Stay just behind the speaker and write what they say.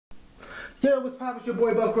Yo, what's poppin'? It's your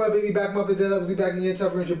boy Buff Correll, baby. Back up at the levels. We back again.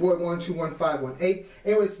 Tougher. It's your boy 121518.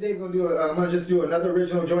 Anyways, today we're gonna do. I'm gonna just do another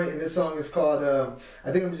original joint, and this song is called.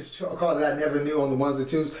 I think I'm just call it "I Never Knew" on the ones and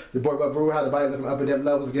twos. Your boy Buff Correll, how the body looking up at them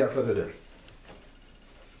levels. Get further ado.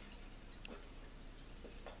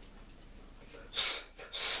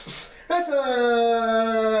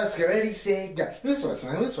 That's ready, say, go. This was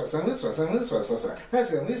one. That's one.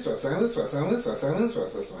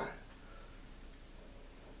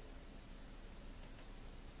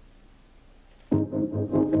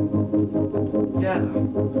 Yeah,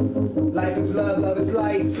 life is love, love is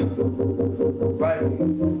life, right?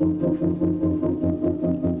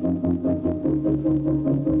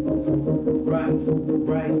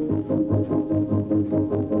 Right.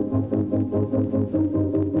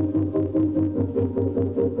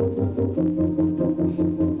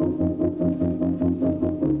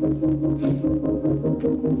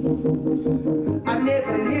 I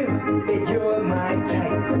never knew that you're my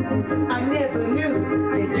type. I never knew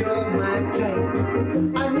that you're my type.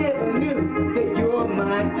 I never knew that you're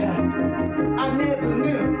my type. I never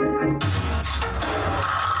knew.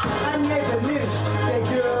 I never knew that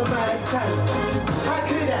you're my type. How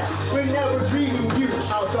could I, when I was reading you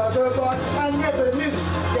outside the box? I never knew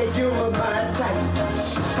that you were my type.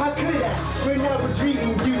 How could I, when I was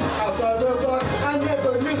reading you outside the box? I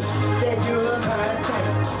never knew that you were my type.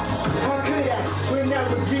 How could I, when I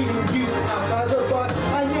was reading you outside the box?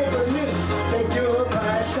 I never knew that you were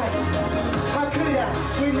my type. How could I,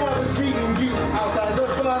 when I was reading you outside the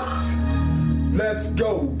box? Let's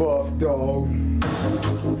go, Buff Dog.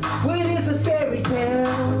 When it's a fairy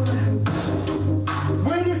tale,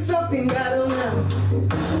 when it's something I don't know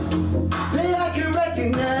that I can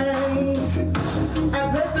recognize,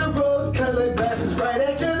 I let the rose-colored glasses right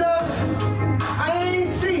at your door. I ain't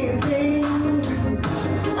seeing things.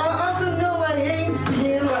 I also know I ain't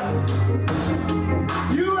seeing right.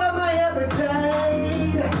 You are my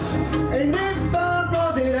appetite, and if I'm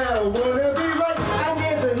wrong, then I don't wanna be right. I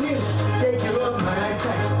never knew that you were my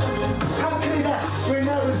type. How could I, when I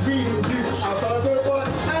was reading you outside the box?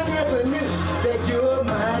 I never knew that you were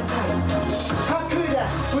my type. How could I,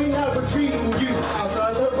 when I was reading you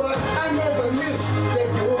outside the box? I never knew that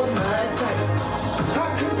you were my type. How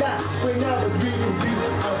could I, when I was reading you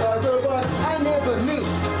outside the box? I never knew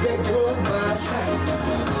that you were my type.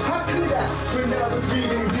 How could I, when I was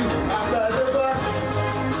reading you outside the box?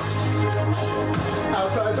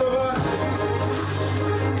 Outside the box.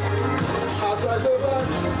 Outside the box.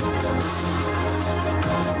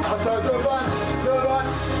 Outside the box. The box.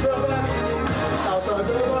 The box. Outside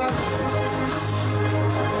the box.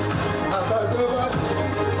 Outside the box.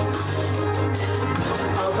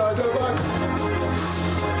 Outside the box.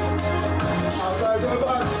 Outside the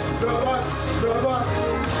box. The box. The box.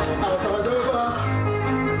 Outside the box.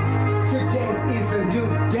 Today is a new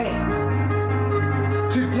day.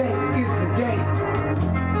 Today is the day.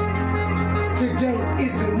 Today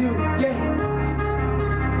is a new day.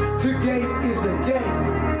 Today is the day.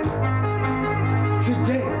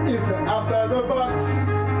 Today is the outside the box.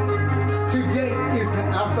 Today is the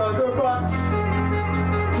outside the box.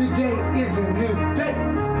 Today is a new day.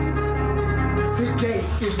 Today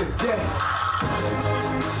is a day.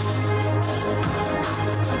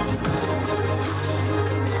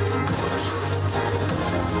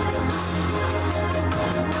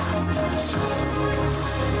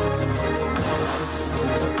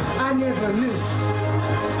 I never knew.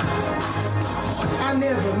 I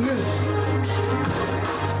never knew.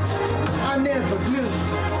 I never knew.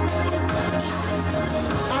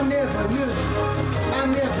 I never knew. I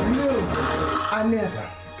never knew. I never.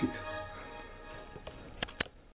 Peace.